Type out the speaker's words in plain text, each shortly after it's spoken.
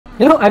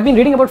You know, I've been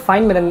reading about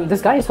Feynman and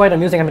this guy is quite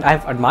amusing. I mean,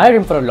 I've admired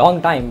him for a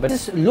long time, but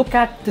just look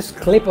at this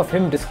clip of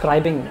him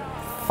describing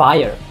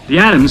fire. The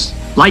atoms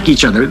like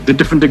each other to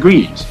different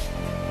degrees.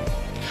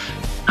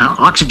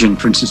 Oxygen,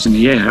 for instance, in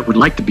the air would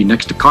like to be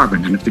next to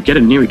carbon, and if they're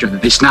getting near each other,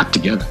 they snap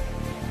together.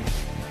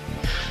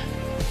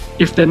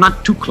 If they're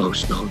not too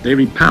close, though, they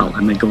repel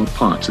and they go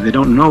apart, so they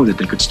don't know that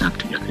they could snap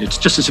together. It's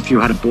just as if you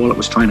had a ball that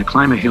was trying to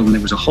climb a hill and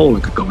there was a hole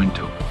it could go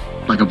into,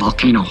 like a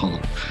volcano hole,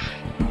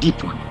 a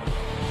deep one.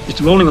 It's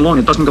rolling along,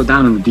 it doesn't go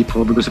down in the deep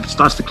hole, because if it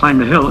starts to climb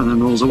the hill and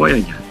then rolls away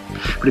again.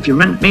 But if you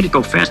made it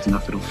go fast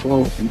enough, it'll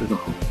fall into the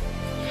hole.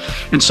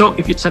 And so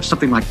if you have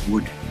something like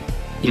wood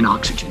in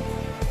oxygen,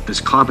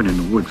 there's carbon in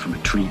the wood from a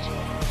tree,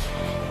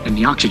 and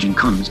the oxygen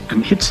comes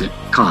and hits it,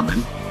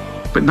 carbon,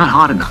 but not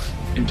hard enough.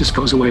 It just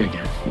goes away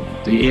again.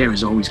 The air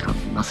is always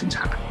coming, nothing's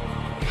happening.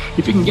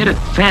 If you can get it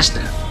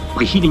faster,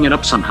 by heating it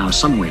up somehow,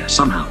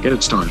 get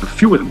it started, a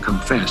few of them come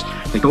fast,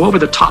 they go over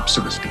the top,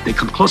 so to speak, they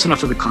come close enough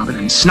to the carbon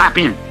and snap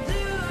in.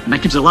 And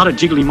that gives a lot of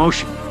jiggly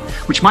motion,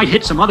 which might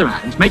hit some other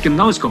atoms, making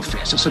those go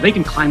faster, so they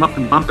can climb up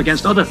and bump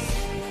against other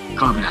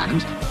carbon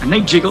atoms, and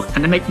they jiggle,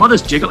 and they make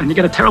mothers jiggle, and you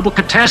get a terrible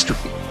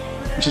catastrophe,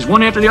 which is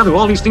one after the other.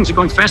 All these things are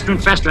going faster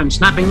and faster and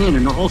snapping in,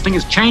 and the whole thing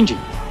is changing.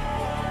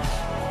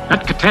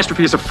 That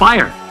catastrophe is a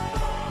fire.